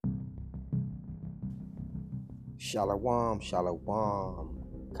Shalom,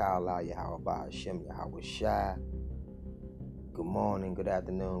 shalom. Kala Yahweh Hashem Yahweh Shai. Good morning, good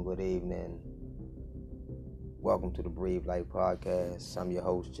afternoon, good evening. Welcome to the Breathe Life Podcast. I'm your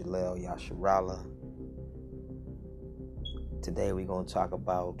host, Jaleel Yasharala. Today we're going to talk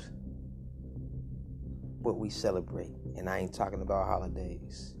about what we celebrate. And I ain't talking about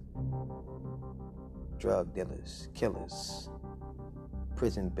holidays. Drug dealers, killers,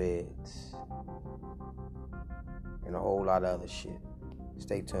 prison beds, and a whole lot of other shit.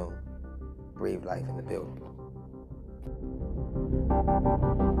 Stay tuned. Breathe Life in the building.